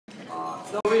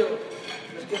No, really.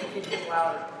 Just going to keep getting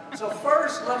louder. So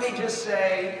first, let me just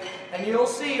say, and you'll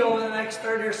see over the next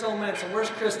 30 or so minutes, and where's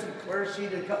Kristen? Where is she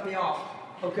to cut me off?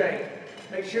 Okay.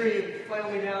 Make sure you flail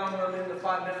me down when I'm in the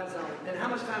 5-minute zone. And how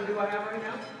much time do I have right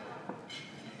now?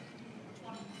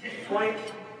 20,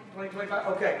 25?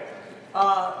 Okay.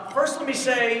 First, let me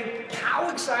say how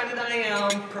excited I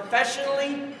am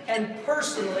professionally and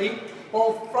personally,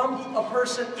 both from a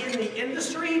person in the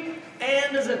industry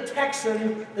and as a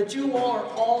Texan, that you all are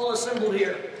all assembled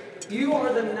here. You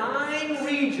are the 9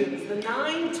 regions, the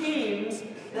 9 teams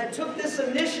that took this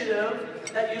initiative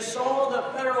that you saw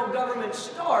the federal government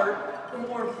start, and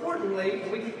more importantly,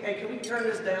 can we turn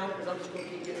this down, because I'm just going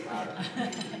to keep getting louder.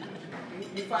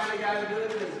 You find a guy to do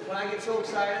it, because when I get so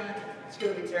excited, it's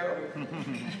going to be terrible.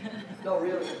 No,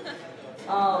 really.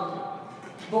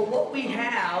 But what we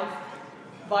have,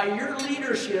 by your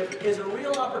leadership, is a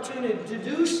real opportunity to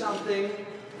do something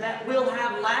that will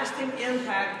have lasting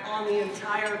impact on the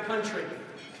entire country.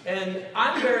 And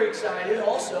I'm very excited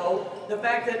also, the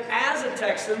fact that as a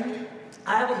Texan,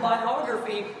 I have a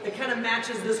biography that kind of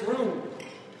matches this room.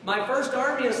 My first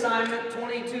Army assignment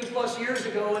 22 plus years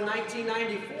ago in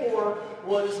 1994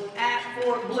 was at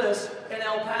Fort Bliss in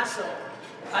El Paso.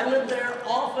 I lived there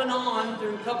off and on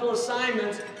through a couple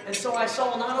assignments, and so I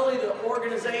saw not only the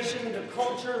organization, the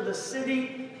culture, the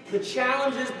city, the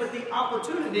challenges, but the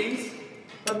opportunities.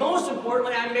 But most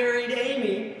importantly, I married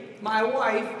Amy, my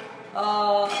wife,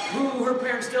 who her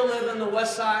parents still live in the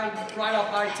west side, right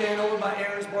off I-10, over by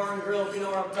Aaron's Bar and Grill, if you know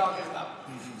what I'm talking about.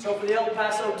 So for the El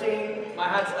Paso team,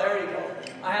 there you go.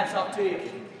 My hat's off to you.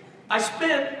 I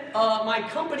spent my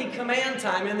company command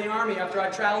time in the Army after I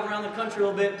traveled around the country a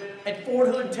little bit at Fort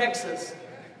Hood, Texas.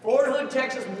 Fort Hood,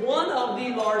 Texas, one of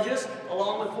the largest,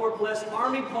 along with Fort Bliss,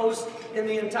 Army posts in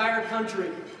the entire country.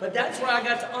 But that's where I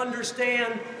got to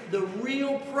understand the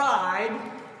real pride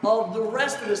of the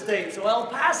rest of the state. So El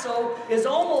Paso is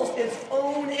almost its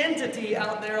own entity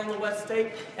out there on the west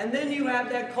state. And then you have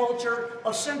that culture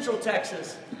of Central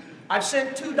Texas. I've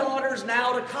sent 2 daughters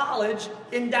now to college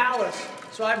in Dallas.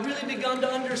 So I've really begun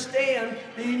to understand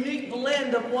the unique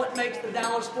blend of what makes the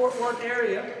Dallas-Fort Worth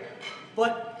area.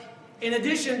 But in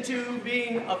addition to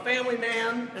being a family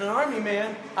man and an Army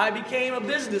man, I became a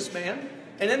businessman.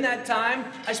 And in that time,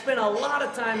 I spent a lot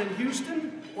of time in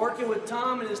Houston, working with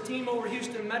Tom and his team over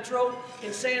Houston Metro,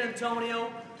 in San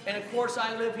Antonio, and of course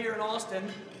I live here in Austin.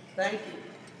 Thank you.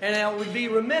 And I would be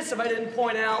remiss if I didn't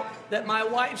point out that my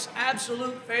wife's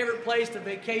absolute favorite place to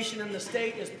vacation in the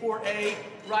state is Port A,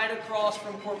 right across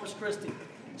from Corpus Christi.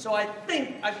 So I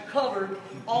think I've covered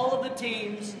all of the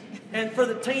teams. And for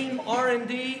the team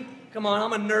R&D, come on,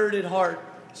 I'm a nerd at heart,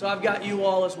 so I've got you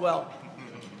all as well.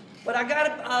 But I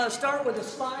got to start with a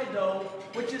slide, though,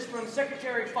 which is from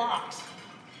Secretary Fox.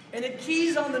 And it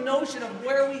keys on the notion of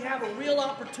where we have a real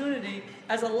opportunity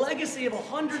as a legacy of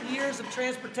 100 years of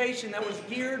transportation that was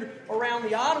geared around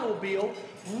the automobile.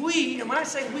 We, and when I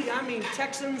say we, I mean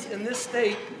Texans in this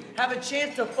state, have a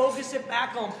chance to focus it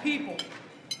back on people.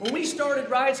 When we started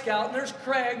Ride Scout, and there's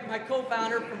Craig, my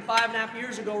co-founder from 5.5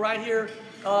 years ago, right here,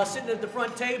 sitting at the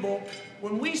front table.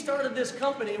 When we started this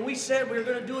company and we said we were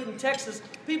going to do it in Texas,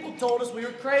 people told us we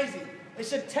were crazy. They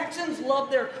said, Texans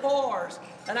love their cars.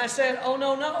 And I said, oh,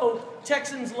 no,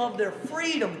 Texans love their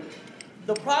freedom.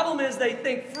 The problem is they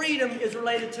think freedom is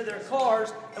related to their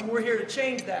cars, and we're here to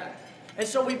change that. And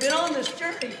so we've been on this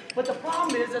journey, but the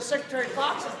problem is, as Secretary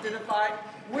Fox identified,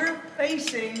 we're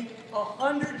facing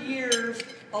 100 years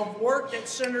of work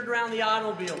that's centered around the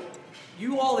automobile.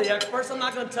 You all the experts, I'm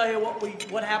not going to tell you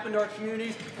what happened to our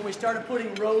communities when we started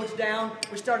putting roads down.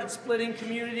 We started splitting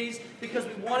communities because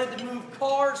we wanted to move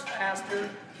cars faster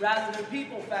rather than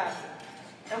people faster.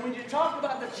 And when you talk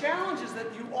about the challenges that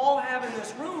you all have in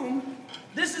this room,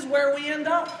 this is where we end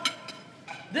up.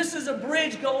 This is a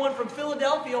bridge going from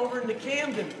Philadelphia over into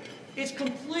Camden. It's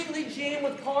completely jammed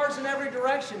with cars in every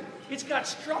direction. It's got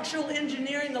structural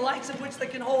engineering, the likes of which they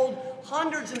can hold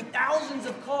hundreds and thousands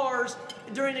of cars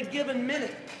during a given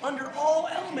minute. Under all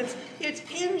elements, it's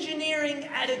engineering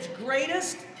at its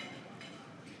greatest,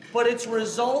 but its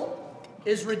result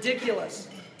is ridiculous.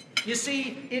 You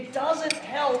see, it doesn't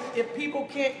help if people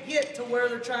can't get to where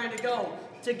they're trying to go,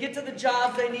 to get to the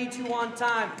jobs they need to on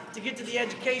time, to get to the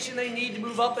education they need to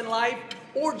move up in life,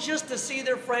 or just to see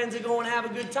their friends and go and have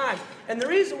a good time. And the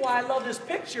reason why I love this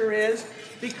picture is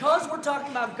because we're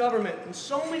talking about government, and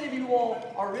so many of you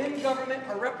all are in government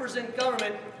or represent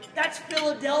government. That's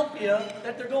Philadelphia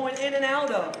that they're going in and out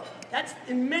of. That's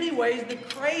in many ways the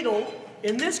cradle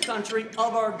in this country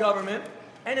of our government.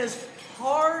 And as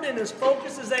hard and as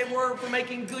focused as they were for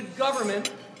making good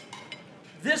government,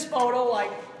 this photo,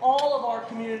 like all of our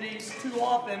communities too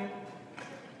often,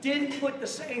 didn't put the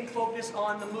same focus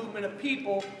on the movement of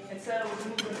people instead of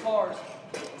moving cars.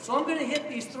 So I'm going to hit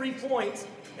these 3 points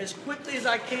as quickly as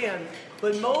I can,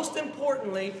 but most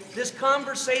importantly, this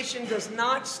conversation does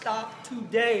not stop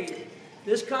today.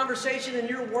 This conversation in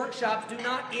your workshops do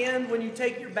not end when you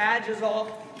take your badges off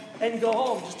and go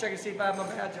home. Just check and see if I have my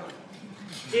badge on.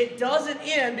 It doesn't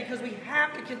end because we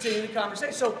have to continue the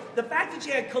conversation. So the fact that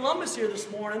you had Columbus here this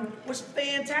morning was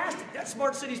fantastic. That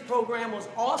Smart Cities program was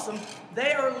awesome.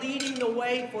 They are leading the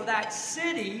way for that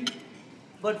city.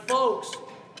 But folks,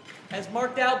 as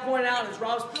Mark Dow pointed out, as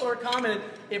Rob Spiller commented,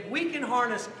 if we can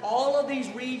harness all of these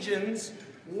regions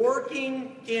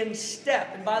working in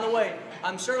step, and by the way,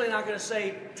 I'm certainly not going to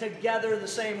say together the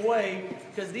same way,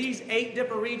 because these 8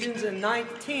 different regions and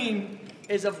 19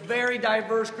 is a very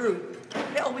diverse group.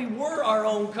 Hell, we were our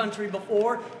own country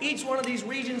before. Each one of these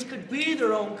regions could be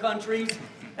their own countries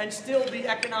and still be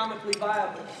economically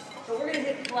viable. So we're going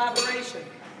to hit collaboration,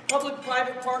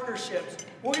 public-private partnerships.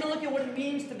 We're going to look at what it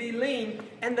means to be lean,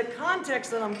 and the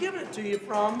context that I'm giving it to you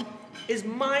from is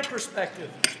my perspective.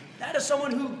 That is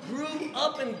someone who grew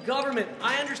up in government.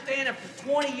 I understand after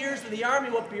 20 years in the Army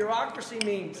what bureaucracy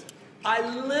means. I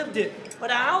lived it.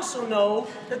 But I also know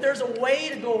that there's a way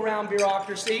to go around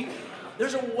bureaucracy.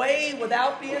 There's a way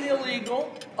without being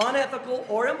illegal, unethical,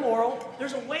 or immoral.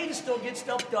 There's a way to still get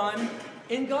stuff done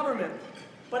in government.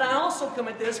 But I also come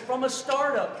at this from a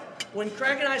startup. When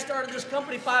Craig and I started this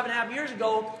company 5.5 years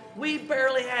ago, we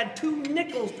barely had 2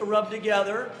 nickels to rub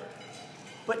together.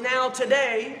 But now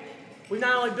today, we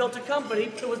not only built a company,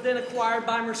 but it was then acquired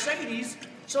by Mercedes.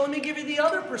 So let me give you the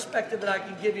other perspective that I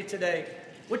can give you today,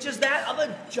 which is that of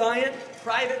a giant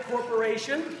private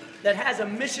corporation that has a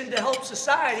mission to help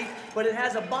society, but it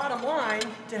has a bottom line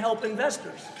to help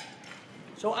investors.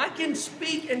 So I can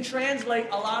speak and translate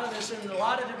a lot of this in a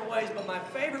lot of different ways, but my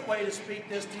favorite way to speak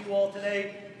this to you all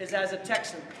today is as a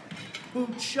Texan who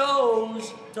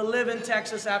chose to live in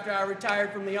Texas after I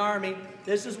retired from the Army.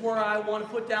 This is where I want to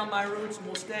put down my roots and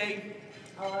will stay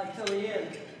until the end.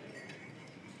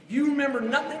 If you remember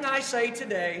nothing I say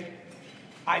today,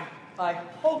 I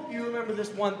hope you remember this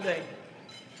one thing.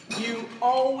 You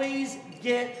always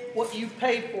get what you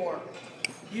pay for.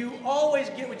 You always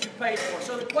get what you pay for.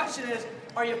 So the question is,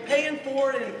 are you paying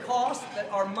for it in costs that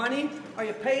are money? Are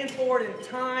you paying for it in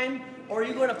time? Or are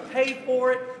you going to pay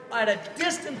for it at a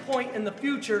distant point in the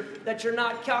future that you're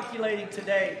not calculating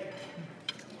today?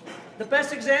 The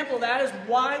best example of that is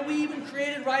why we even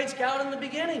created Ride Scout in the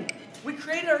beginning. We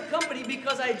created our company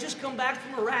because I had just come back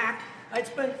from Iraq. I'd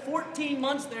spent 14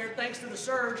 months there thanks to the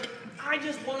surge. I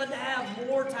just wanted to have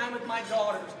more time with my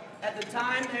daughters. At the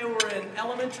time, they were in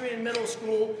elementary and middle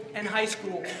school and high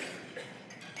school.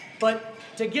 But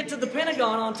to get to the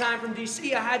Pentagon on time from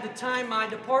D.C., I had to time my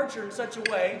departure in such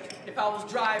a way, if I was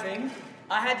driving.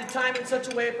 I had to time it in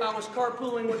such a way if I was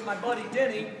carpooling with my buddy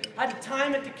Denny. I had to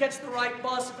time it to catch the right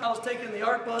bus if I was taking the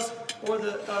ARC bus or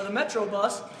the Metro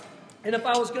bus. And if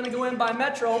I was going to go in by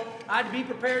Metro, I had to be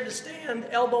prepared to stand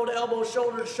elbow to elbow,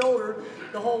 shoulder to shoulder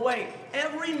the whole way.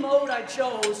 Every mode I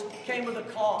chose came with a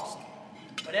cost.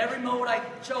 But every mode I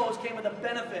chose came with a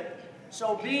benefit.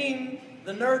 So being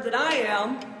the nerd that I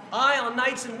am, I, on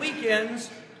nights and weekends,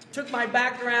 took my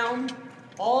background,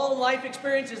 all life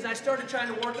experiences, and I started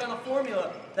trying to work on a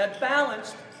formula that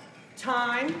balanced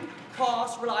time,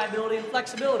 cost, reliability, and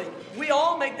flexibility. We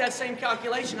all make that same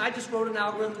calculation. I just wrote an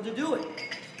algorithm to do it.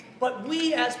 But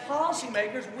we as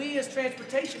policymakers, we as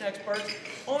transportation experts,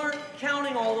 aren't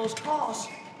counting all those costs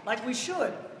like we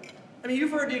should. I mean,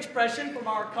 you've heard the expression from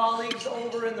our colleagues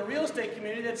over in the real estate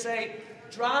community that say,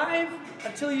 drive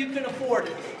until you can afford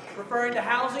it, referring to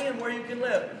housing and where you can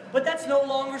live. But that's no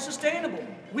longer sustainable.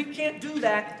 We can't do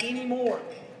that anymore.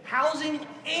 Housing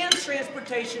and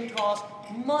transportation costs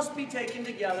must be taken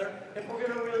together if we're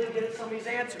going to really get at some of these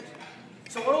answers.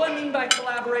 So what do I mean by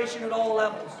collaboration at all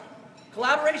levels?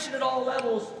 Collaboration at all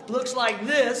levels looks like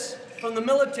this from the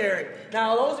military.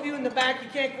 Now, those of you in the back, you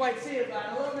can't quite see it, but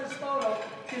I love this photo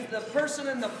because the person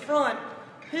in the front,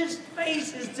 his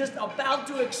face is just about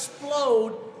to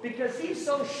explode because he's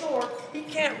so short, he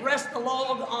can't rest the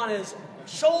log on his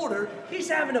shoulder. He's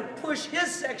having to push his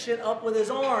section up with his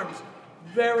arms.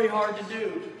 Very hard to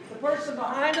do. The person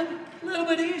behind him, a little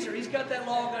bit easier. He's got that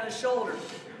log on his shoulder.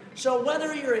 So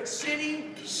whether you're at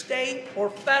city, state, or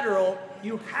federal,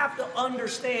 you have to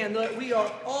understand that we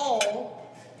are all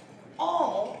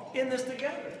in this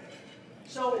together.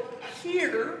 So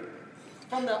here,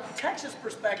 from the Texas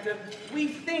perspective, we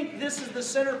think this is the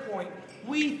center point.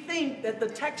 We think that the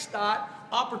TxDOT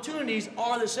opportunities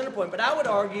are the center point. But I would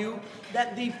argue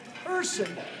that the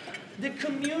person, the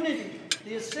community,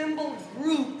 the assembled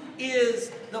group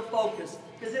is the focus.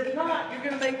 Because if not, you're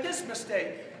going to make this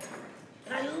mistake.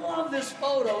 And I love this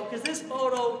photo because this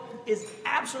photo is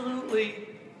absolutely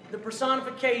the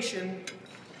personification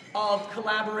of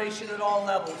collaboration at all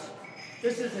levels.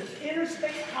 This is an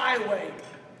interstate highway.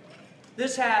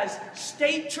 This has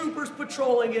state troopers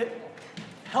patrolling it,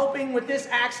 helping with this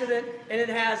accident, and it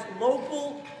has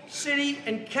local, city,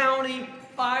 and county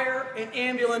fire and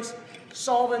ambulance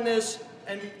solving this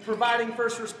and providing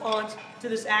first response to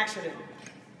this accident.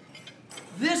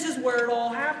 This is where it all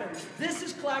happens. This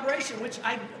is collaboration, which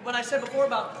what I said before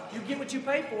about you get what you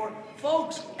pay for.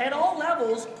 Folks, at all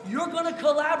levels, you're going to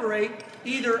collaborate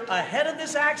either ahead of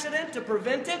this accident to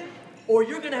prevent it, or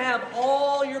you're going to have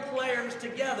all your players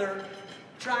together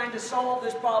trying to solve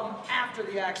this problem after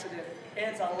the accident.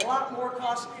 And it's a lot more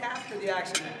costly after the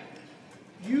accident.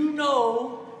 You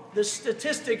know the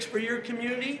statistics for your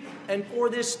community and for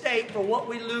this state for what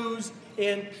we lose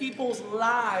in people's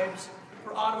lives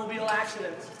for automobile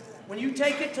accidents. When you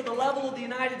take it to the level of the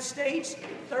United States,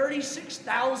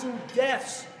 36,000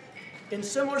 deaths in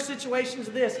similar situations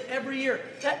to this every year.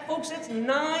 That, folks, that's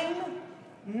nine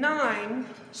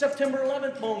September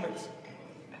 11th moments.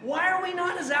 Why are we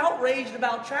not as outraged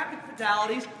about traffic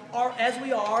fatalities as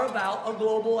we are about a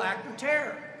global act of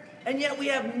terror? And yet we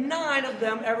have 9 of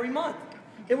them every month.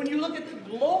 And when you look at the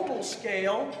global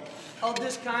scale of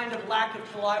this kind of lack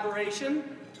of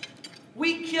collaboration,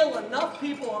 we kill enough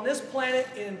people on this planet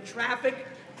in traffic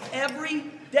every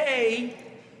day.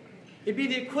 It'd be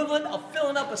the equivalent of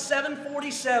filling up a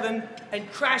 747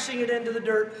 and crashing it into the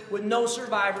dirt with no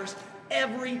survivors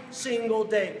every single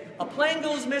day. A plane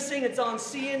goes missing, it's on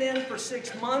CNN for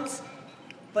 6 months,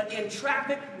 but in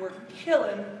traffic, we're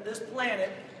killing this planet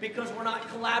because we're not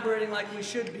collaborating like we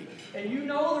should be. And you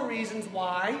know the reasons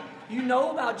why. You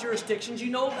know about jurisdictions, you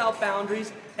know about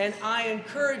boundaries, and I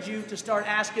encourage you to start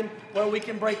asking where we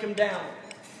can break them down.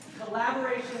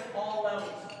 Collaboration at all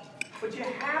levels. But you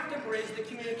have to bridge the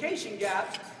communication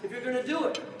gaps if you're going to do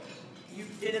it.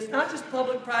 It is not just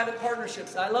public-private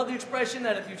partnerships. I love the expression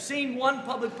that if you've seen one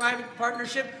public-private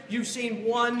partnership, you've seen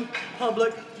one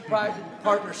public-private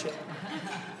partnership.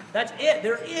 That's it.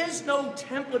 There is no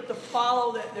template to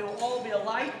follow that they will all be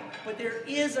alike, but there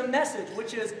is a message,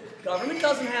 which is government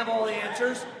doesn't have all the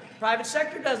answers, private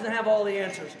sector doesn't have all the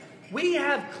answers. We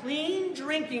have clean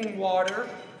drinking water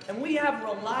and we have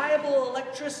reliable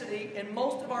electricity in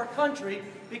most of our country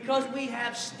because we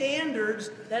have standards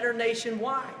that are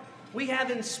nationwide. We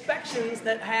have inspections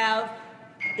that have,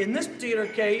 in this particular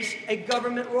case, a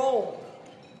government role.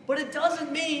 But it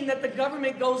doesn't mean that the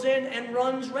government goes in and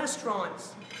runs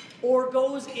restaurants or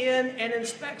goes in and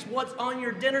inspects what's on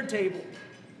your dinner table.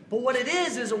 But what it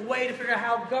is a way to figure out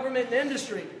how government and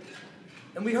industry,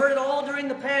 and we heard it all during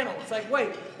the panel. It's like,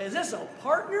 wait, is this a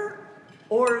partner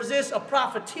or is this a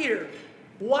profiteer?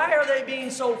 Why are they being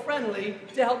so friendly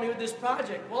to help me with this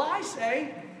project? Well, I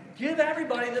say, give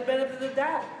everybody the benefit of the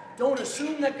doubt. Don't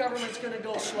assume that government's going to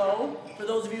go slow, for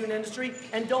those of you in industry,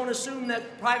 and don't assume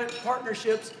that private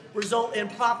partnerships result in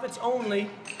profits only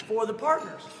for the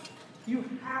partners. You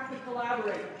have to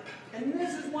collaborate. And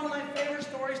this is one of my favorite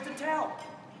stories to tell.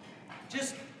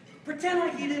 Just pretend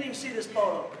like you didn't even see this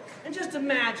photo. And just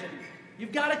imagine,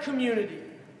 you've got a community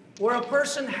where a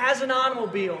person has an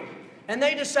automobile, and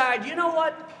they decide, you know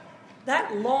what?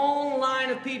 That long line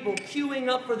of people queuing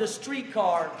up for the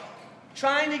streetcar,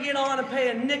 trying to get on and pay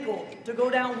a nickel to go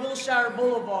down Wilshire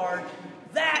Boulevard,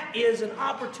 that is an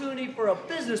opportunity for a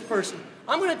business person.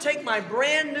 I'm going to take my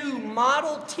brand new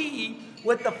Model T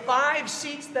with the 5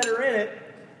 seats that are in it,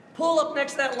 pull up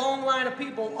next to that long line of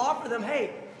people, offer them,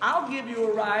 hey, I'll give you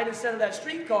a ride instead of that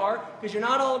streetcar because you're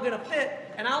not all going to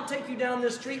fit, and I'll take you down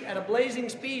this street at a blazing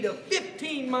speed of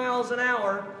 15 miles an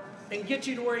hour and get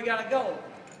you to where you got to go.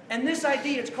 And this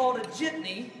idea, it's called a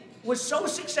jitney, was so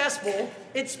successful,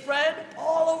 it spread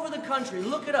all over the country.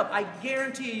 Look it up. I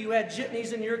guarantee you had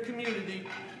jitneys in your community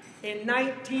in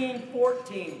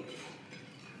 1914.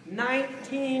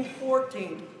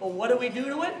 1914. Well, what do we do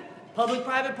to it?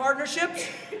 Public-private partnerships?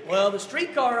 Well, the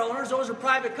streetcar owners, those are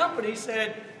private companies,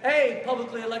 said, hey,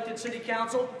 publicly elected city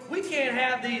council, we can't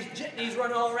have these jitneys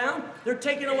running all around. They're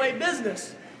taking away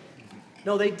business.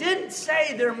 No, they didn't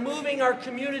say they're moving our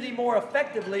community more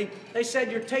effectively. They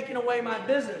said you're taking away my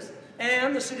business.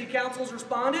 And the city councils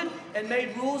responded and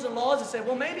made rules and laws that said,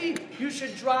 well, maybe you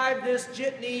should drive this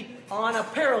jitney on a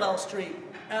parallel street,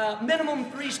 minimum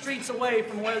 3 streets away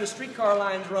from where the streetcar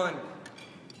lines run.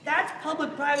 That's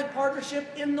public-private partnership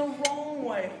in the wrong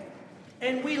way.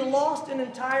 And we lost an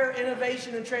entire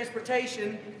innovation in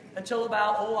transportation until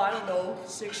about,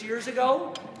 6 years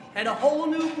ago. And a whole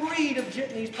new breed of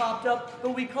jitneys popped up,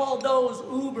 but we called those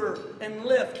Uber and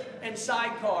Lyft and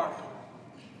Sidecar.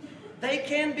 They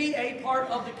can be a part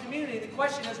of the community. The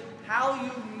question is how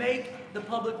you make the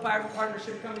public-private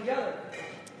partnership come together.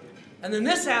 And then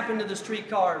this happened to the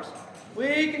streetcars.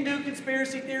 We can do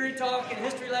conspiracy theory talk and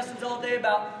history lessons all day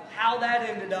about how that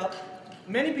ended up.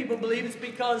 Many people believe it's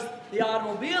because the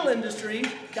automobile industry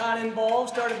got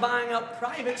involved, started buying up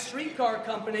private streetcar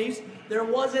companies. There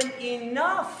wasn't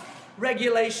enough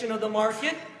regulation of the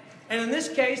market. And in this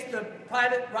case, the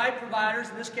private ride providers,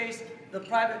 in this case, the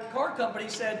private car company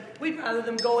said, we'd rather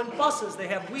them go in buses. They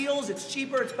have wheels, it's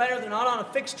cheaper, it's better, they're not on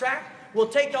a fixed track. We'll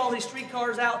take all these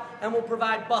streetcars out and we'll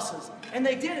provide buses. And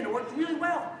they did, and it worked really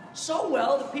well. So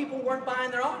well that people weren't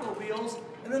buying their automobiles.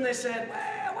 And then they said,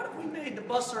 well, what if we made the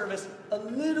bus service a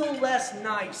little less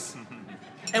nice?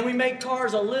 And we make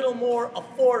cars a little more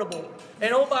affordable.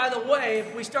 And oh, by the way,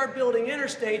 if we start building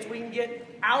interstates, we can get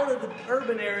out of the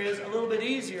urban areas a little bit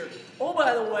easier. Oh,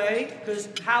 by the way, because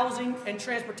housing and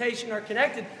transportation are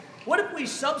connected, what if we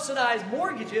subsidize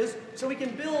mortgages so we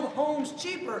can build homes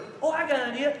cheaper? Oh, I got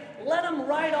an idea. Let them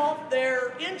write off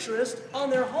their interest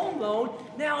on their home loan.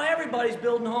 Now everybody's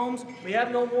building homes. We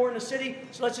have no more in the city,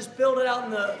 so let's just build it out in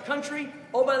the country.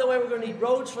 Oh, by the way, we're going to need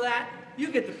roads for that. You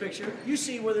get the picture. You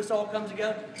see where this all comes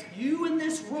together. You in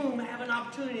this room have an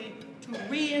opportunity to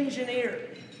re-engineer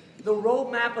the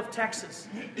roadmap of Texas.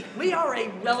 We are a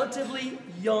relatively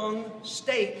young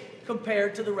state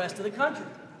compared to the rest of the country.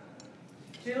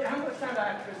 See, how much time do I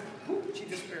have, Kristen? She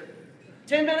disappeared.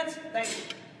 10 minutes? Thank you.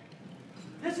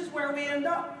 This is where we end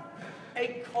up.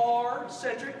 A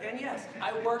car-centric, and yes,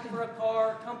 I work for a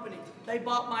car company. They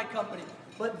bought my company.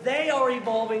 But they are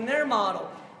evolving their model.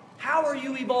 How are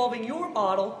you evolving your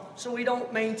model so we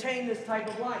don't maintain this type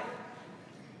of life?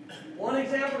 One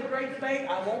example of the great debate,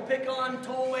 I won't pick on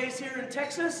tollways here in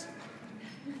Texas,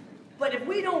 but if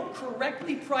we don't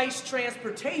correctly price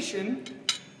transportation,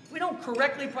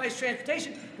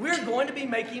 we're going to be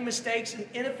making mistakes in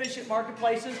inefficient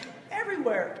marketplaces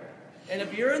everywhere. And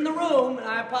if you're in the room, and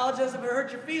I apologize if it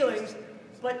hurt your feelings,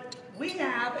 but we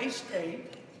have a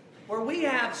state where we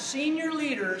have senior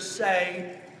leaders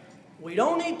say, we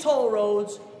don't need toll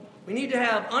roads, we need to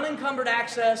have unencumbered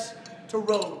access to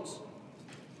roads.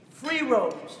 Free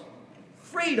roads.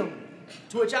 Freedom.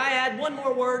 To which I add one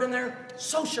more word in there,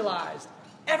 socialized.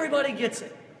 Everybody gets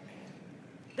it.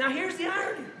 Now here's the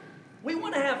irony. We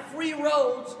want to have free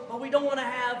roads, but we don't want to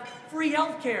have free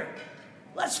health care.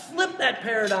 Let's flip that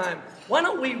paradigm. Why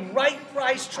don't we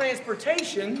right-price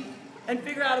transportation and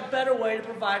figure out a better way to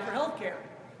provide for health care?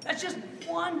 That's just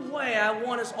one way I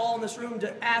want us all in this room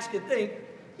to ask and think.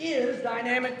 Is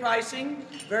dynamic pricing,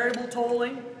 variable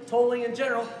tolling, tolling in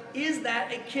general, is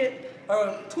that a kit or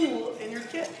a tool in your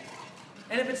kit?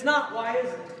 And if it's not, why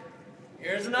isn't it?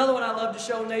 Here's another one I love to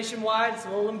show nationwide. It's a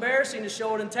little embarrassing to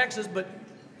show it in Texas, but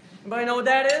anybody know what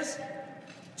that is?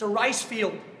 It's a rice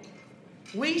field.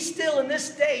 We still in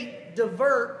this state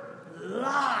divert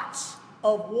lots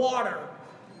of water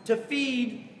to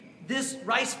feed this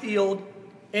rice field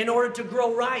in order to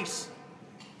grow rice.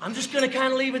 I'm just going to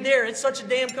kind of leave it there. It's such a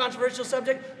damn controversial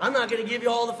subject. I'm not going to give you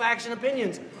all the facts and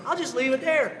opinions. I'll just leave it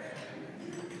there.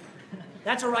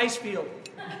 That's a rice field.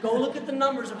 Go look at the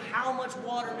numbers of how much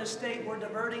water in this state we're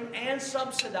diverting and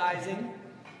subsidizing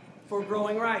for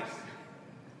growing rice.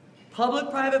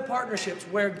 Public-private partnerships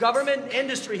where government and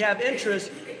industry have interest,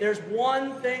 there's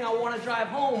one thing I want to drive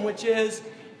home, which is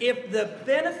if the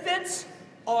benefits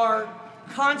are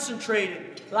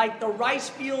concentrated, like the rice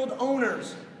field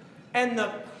owners, and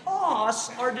the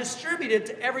costs are distributed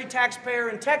to every taxpayer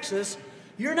in Texas,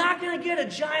 you're not going to get a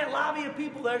giant lobby of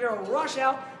people that are going to rush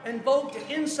out and vote to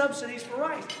end subsidies for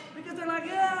rice. Because they're like,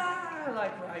 yeah, I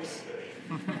like rice.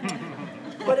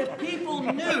 But if people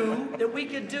knew that we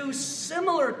could do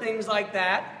similar things like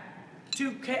that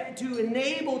to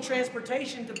enable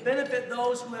transportation to benefit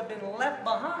those who have been left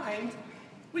behind,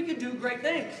 we could do great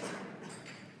things.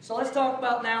 So let's talk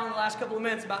about now in the last couple of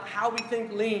minutes about how we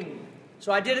think lean.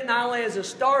 So I did it not only as a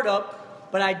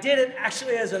startup, but I did it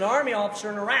actually as an Army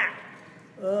officer in Iraq.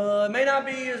 It may not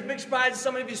be as big a surprise to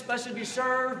some of you, especially if you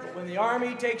serve, but when the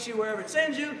Army takes you wherever it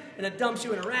sends you, and it dumps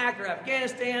you in Iraq or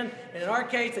Afghanistan, and in our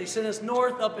case, they sent us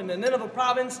north up in the Nineveh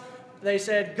province, they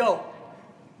said, go.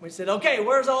 We said, okay,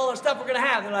 where's all the stuff we're going to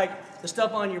have? They're like, the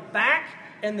stuff on your back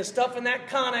and the stuff in that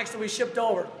Connex that we shipped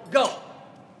over. Go.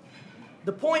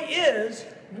 The point is,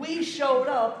 we showed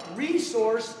up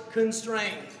resource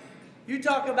constrained. You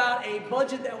talk about a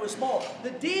budget that was small.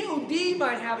 The DOD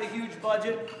might have a huge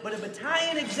budget, but a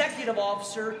battalion executive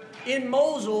officer in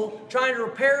Mosul trying to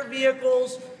repair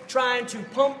vehicles, trying to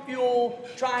pump fuel,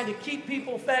 trying to keep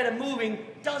people fed and moving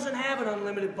doesn't have an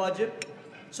unlimited budget.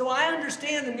 So I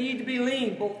understand the need to be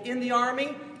lean, both in the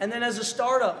Army and then as a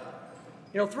startup.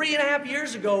 You know, 3.5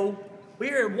 years ago,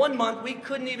 we were 1 month, we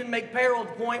couldn't even make payroll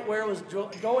at the point where it was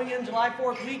going in July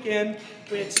 4th weekend.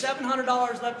 We had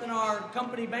 $700 left in our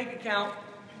company bank account,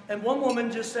 and one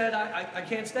woman just said, I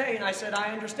can't stay. And I said,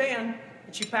 I understand.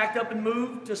 And she packed up and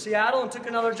moved to Seattle and took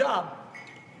another job.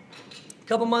 A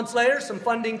couple months later, some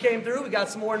funding came through. We got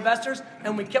some more investors,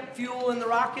 and we kept fuel in the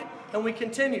rocket, and we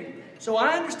continued. So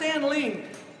I understand lean.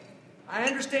 I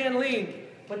understand lean.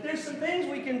 But there's some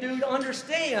things we can do to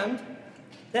understand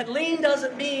that lean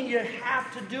doesn't mean you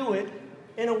have to do it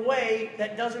in a way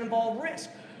that doesn't involve risk.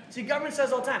 See, government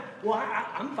says all the time, well,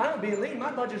 I'm fine with being lean.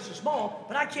 My budgets are small,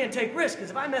 but I can't take risks because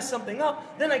if I mess something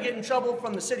up, then I get in trouble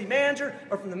from the city manager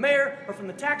or from the mayor or from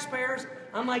the taxpayers.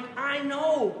 I'm like, I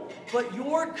know, but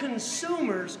your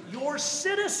consumers, your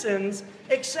citizens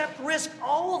accept risk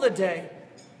all the day.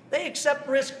 They accept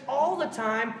risk all the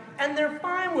time, and they're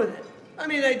fine with it. I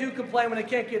mean, they do complain when they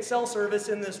can't get cell service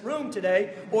in this room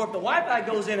today, or if the Wi-Fi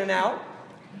goes in and out.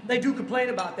 They do complain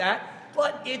about that,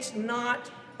 but it's not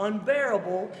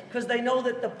unbearable because they know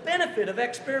that the benefit of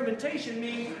experimentation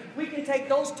means we can take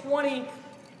those 20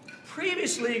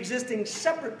 previously existing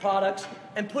separate products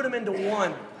and put them into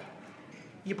one.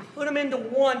 You put them into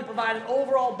one to provide an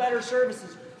overall better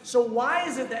services. So why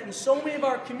is it that in so many of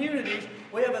our communities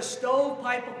we have a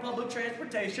stovepipe of public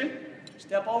transportation?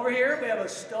 Step over here, we have a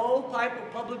stovepipe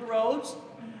of public roads,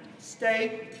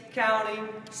 state, county,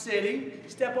 city.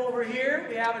 Step over here,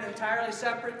 we have an entirely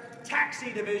separate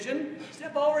taxi division.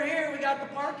 Step over here, we got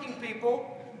the parking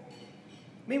people.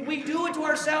 I mean, we do it to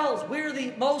ourselves. We're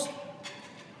the most,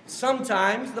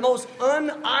 sometimes, the most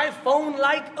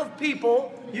un-iPhone-like of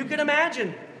people you can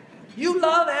imagine. You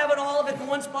love having all of it in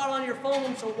one spot on your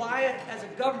phone, so why, as a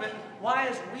government, why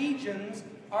as regions,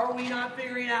 are we not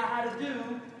figuring out how to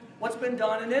do what's been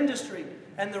done in industry?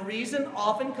 And the reason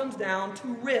often comes down to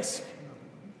risk.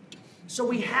 So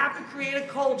we have to create a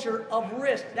culture of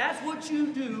risk. That's what you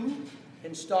do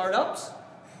in startups,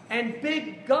 and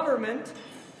big government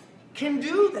can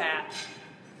do that.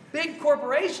 Big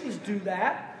corporations do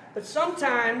that, but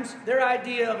sometimes their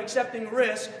idea of accepting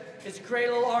risk is to create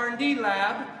a little R&D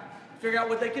lab, figure out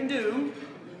what they can do.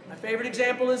 My favorite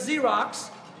example is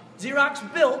Xerox. Xerox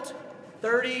built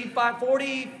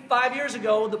 45 years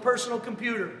ago the personal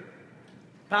computer.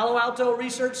 Palo Alto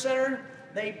Research Center,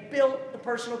 they built the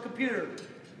personal computer.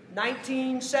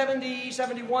 1970,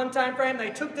 71 timeframe,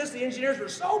 they took this, the engineers were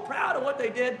so proud of what they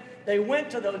did, they went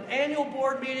to the annual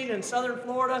board meeting in southern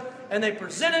Florida and they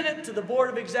presented it to the board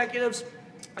of executives,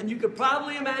 and you could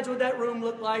probably imagine what that room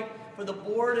looked like for the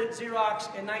board at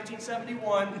Xerox in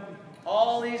 1971.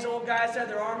 All these old guys had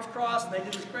their arms crossed and they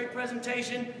did this great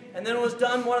presentation, and then it was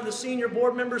done. One of the senior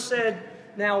board members said,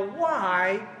 now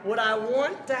why would I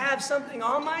want to have something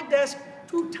on my desk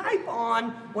to type on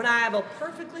when I have a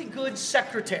perfectly good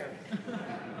secretary?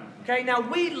 Okay, now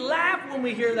we laugh when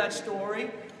we hear that story,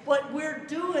 but we're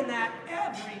doing that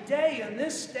every day in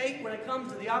this state when it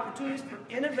comes to the opportunities for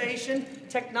innovation,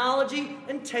 technology,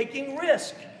 and taking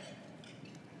risk.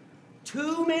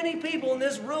 Too many people in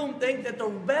this room think that the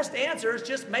best answer is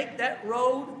just make that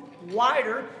road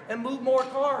wider and move more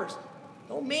cars.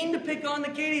 Don't mean to pick on the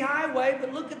Katy Highway,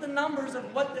 but look at the numbers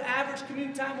of what the average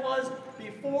commute time was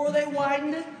before they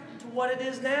widened it to what it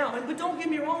is now. But don't get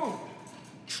me wrong.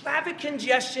 Traffic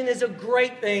congestion is a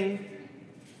great thing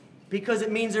because it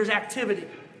means there's activity.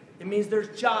 It means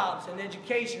there's jobs and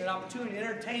education and opportunity and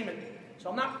entertainment. So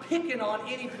I'm not picking on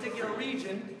any particular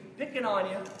region, picking on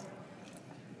you.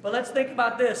 But let's think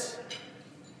about this.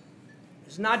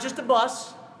 It's not just a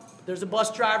bus. There's a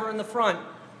bus driver in the front.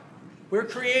 We're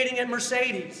creating at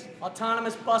Mercedes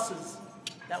autonomous buses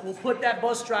that will put that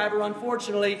bus driver,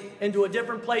 unfortunately, into a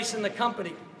different place in the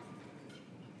company.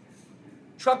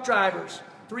 Truck drivers,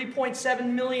 3.7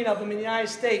 million of them in the United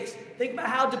States. Think about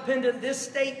how dependent this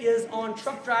state is on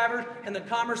truck drivers and the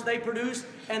commerce they produce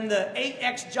and the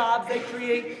 8x jobs they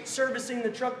create servicing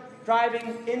the truck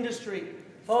driving industry.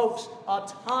 Folks,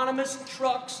 autonomous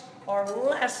trucks are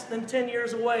less than 10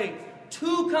 years away.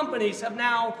 2 companies have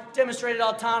now demonstrated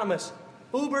autonomous.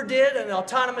 Uber did an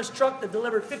autonomous truck that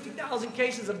delivered 50,000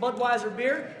 cases of Budweiser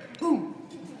beer. Boom.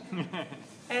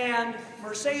 And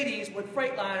Mercedes with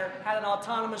Freightliner had an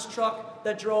autonomous truck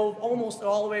that drove almost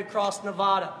all the way across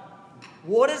Nevada.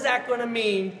 What is that going to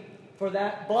mean for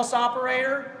that bus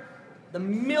operator, the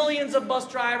millions of bus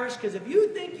drivers? Because if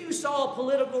you think you saw a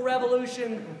political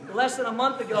revolution less than a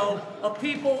month ago of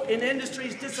people in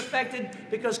industries disaffected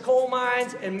because coal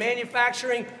mines and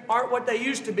manufacturing aren't what they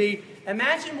used to be,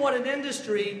 imagine what an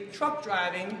industry, truck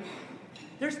driving,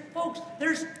 there's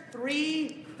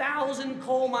 3,000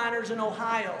 coal miners in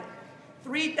Ohio.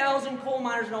 3,000 coal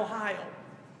miners in Ohio.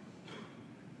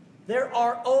 There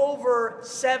are over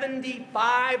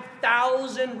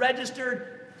 75,000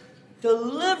 registered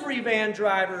delivery van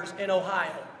drivers in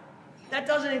Ohio. That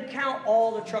doesn't even count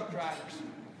all the truck drivers.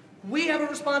 We have a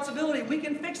responsibility. We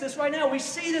can fix this right now. We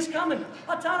see this coming.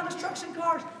 Autonomous trucks and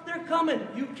cars, they're coming.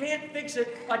 You can't fix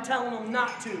it by telling them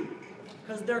not to,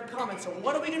 because they're coming. So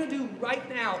what are we going to do right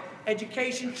now?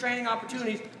 Education, training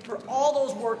opportunities for all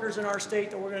those workers in our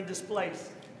state that we're going to displace.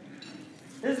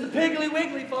 This is the Piggly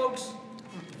Wiggly, folks.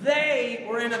 They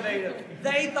were innovative.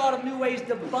 They thought of new ways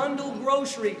to bundle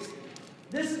groceries.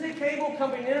 This is the cable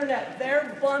company, internet.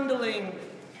 They're bundling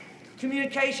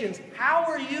communications. How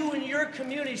are you and your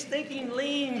communities thinking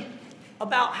lean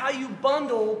about how you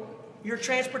bundle your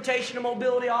transportation and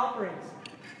mobility offerings?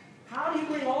 How do you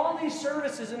bring all these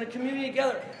services in a community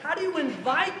together? How do you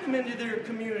invite them into their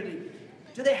community?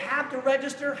 Do they have to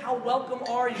register? How welcome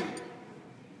are you?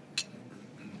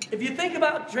 If you think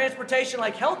about transportation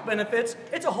like health benefits,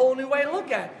 it's a whole new way to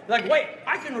look at it. Like, wait,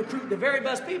 I can recruit the very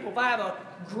best people. If I have a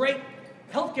great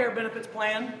healthcare benefits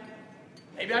plan,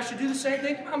 maybe I should do the same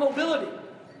thing for my mobility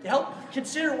to help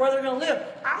consider where they're going to live.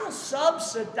 I'll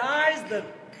subsidize the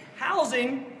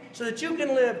housing so that you can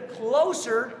live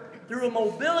closer through a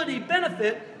mobility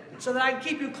benefit so that I can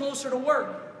keep you closer to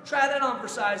work. Try that on for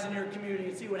size in your community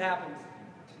and see what happens.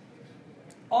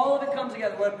 All of it comes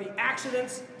together, whether it be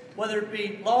accidents, whether it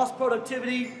be lost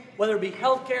productivity, whether it be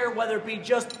healthcare, whether it be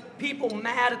just people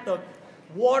mad at the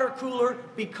water cooler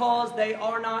because they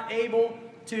are not able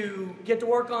to get to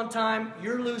work on time,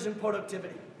 you're losing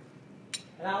productivity.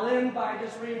 And I'll end by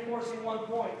just reinforcing one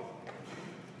point.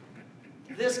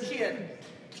 This kid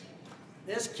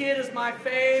is my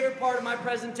favorite part of my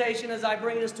presentation as I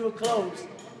bring this to a close.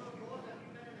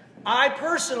 I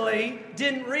personally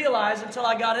didn't realize until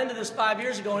I got into this 5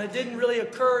 years ago, and it didn't really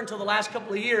occur until the last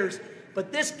couple of years,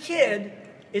 but this kid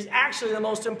is actually the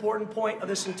most important point of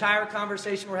this entire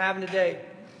conversation we're having today.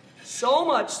 So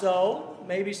much so,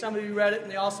 maybe some of you read it in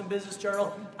the Awesome Business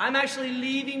Journal, I'm actually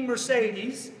leaving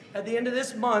Mercedes at the end of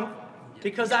this month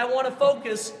because I want to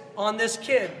focus on this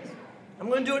kid. I'm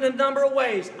going to do it in a number of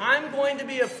ways. I'm going to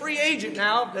be a free agent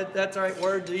now. That's the right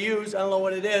word to use. I don't know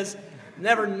what it is.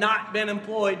 Never not been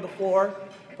employed before.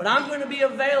 But I'm going to be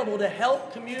available to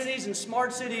help communities and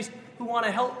smart cities who want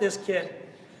to help this kid.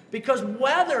 Because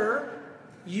whether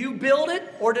you build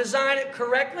it or design it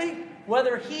correctly,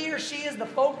 whether he or she is the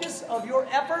focus of your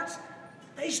efforts,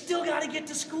 they still got to get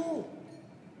to school.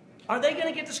 Are they going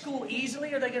to get to school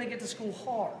easily, or are they going to get to school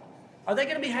hard? Are they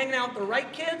going to be hanging out with the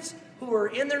right kids who are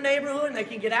in their neighborhood and they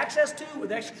can get access to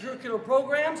with extracurricular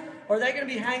programs? Or are they going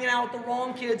to be hanging out with the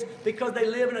wrong kids because they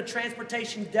live in a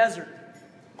transportation desert?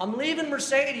 I'm leaving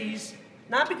Mercedes,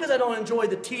 not because I don't enjoy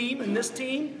the team and this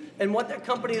team and what that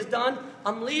company has done.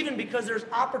 I'm leaving because there's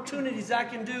opportunities I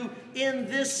can do in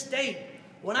this state.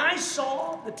 When I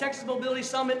saw the Texas Mobility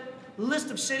Summit list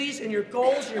of cities and your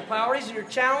goals and your priorities and your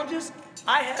challenges,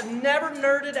 I have never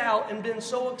nerded out and been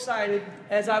so excited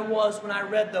as I was when I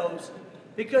read those.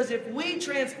 Because if we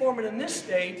transform it in this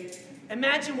state,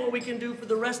 imagine what we can do for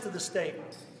the rest of the state.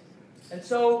 And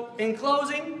so, in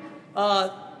closing,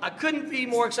 I couldn't be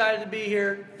more excited to be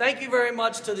here. Thank you very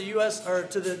much to the U.S.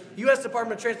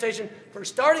 Department of Transportation for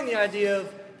starting the idea of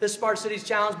this Smart Cities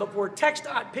Challenge, but for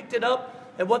TxDOT picked it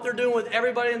up and what they're doing with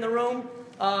everybody in the room,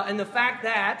 and the fact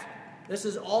that this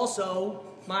is also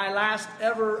my last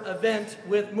ever event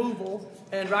with moovel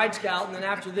and Ride Scout, and then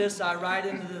after this I ride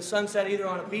into the sunset either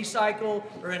on a B-cycle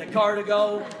or in a car to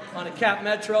go, on a Cap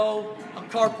Metro, a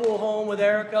carpool home with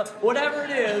Erica, whatever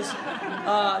it is.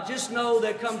 Just know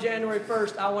that come January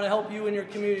 1st I want to help you in your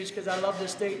communities because I love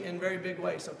this state in very big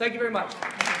ways. So thank you very much.